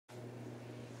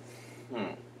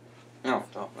No,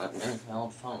 don't let me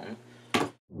hold phone.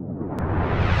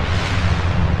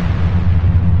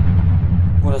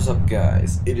 What is up,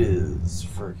 guys? It is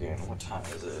freaking, what time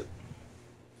is it?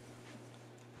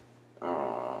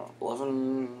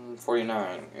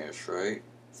 11:49-ish, right?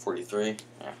 43?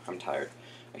 Yeah, I'm tired.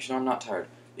 Actually, no, I'm not tired,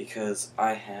 because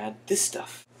I had this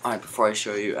stuff. Alright, before I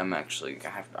show you, I'm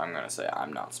gonna say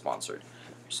I'm not sponsored.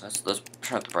 So let's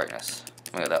turn up the brightness.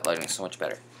 Oh my god, that lighting is so much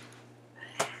better.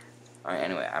 Alright,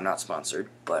 anyway, I'm not sponsored,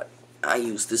 but I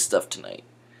used this stuff tonight.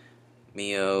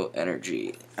 Mio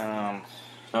Energy.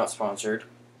 Not sponsored.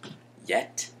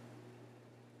 Yet.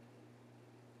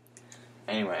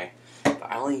 Anyway,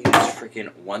 I only used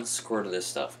freaking 1 squirt of this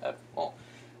stuff well,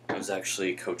 I was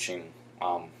actually coaching,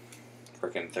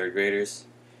 freaking 3rd graders,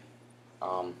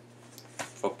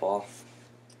 football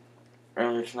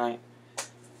earlier tonight,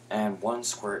 and 1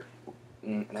 squirt,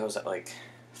 that was at like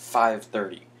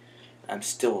 5:30. I'm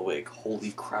still awake.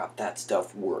 Holy crap, that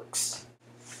stuff works.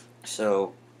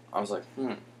 So, I was like,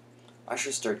 I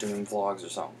should start doing vlogs or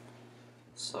something.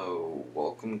 So,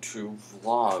 welcome to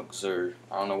vlogs, or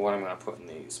I don't know what I'm going to put in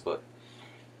these, but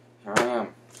here I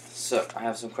am. So, I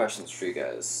have some questions for you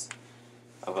guys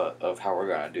of how we're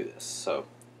going to do this. So,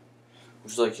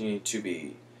 would you like me to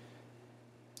be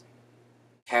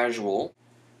casual,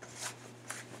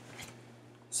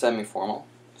 semi-formal?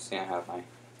 See, I have my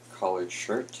collared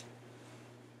shirt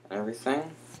and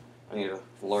everything. I need a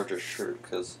larger shirt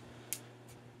because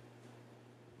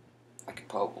I could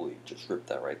probably just rip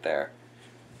that right there.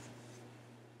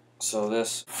 So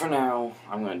this, for now,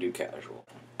 I'm going to do casual.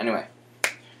 Anyway,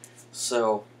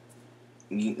 so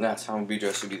that's how I'm going to be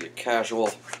dressed, would be either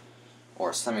casual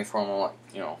or semi-formal, like,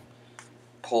 you know,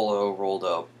 polo, rolled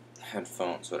up,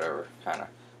 headphones, whatever, kind of.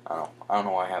 I don't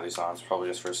know why I have these on. It's probably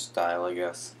just for style, I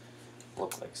guess.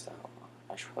 Look like style.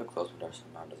 I should probably close my door so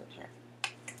mom doesn't hear.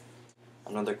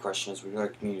 Another question is, would you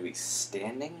like me to be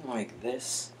standing like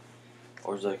this?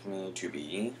 Or would you like me to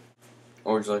be...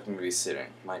 Or would you like me to be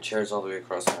sitting? My chair's all the way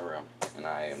across my room, and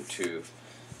I am too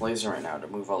lazy right now to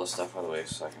move all the stuff out of the way,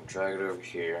 so I can drag it over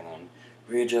here and then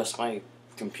readjust my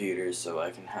computer so I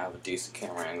can have a decent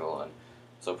camera angle. And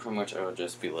so pretty much I would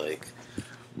just be like...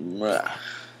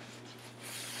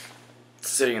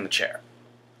 sitting in the chair.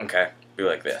 Okay? Be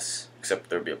like this. Except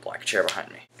there would be a black chair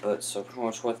behind me. But so pretty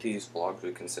much what these vlogs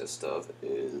would consist of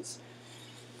is...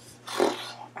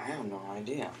 I have no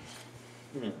idea.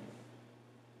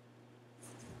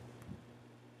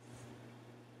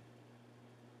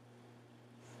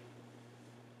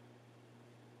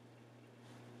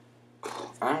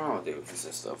 I don't know what they would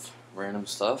consist of. Random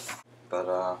stuff.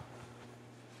 But,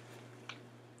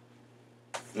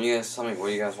 you guys tell me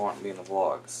what you guys want to be in the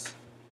vlogs.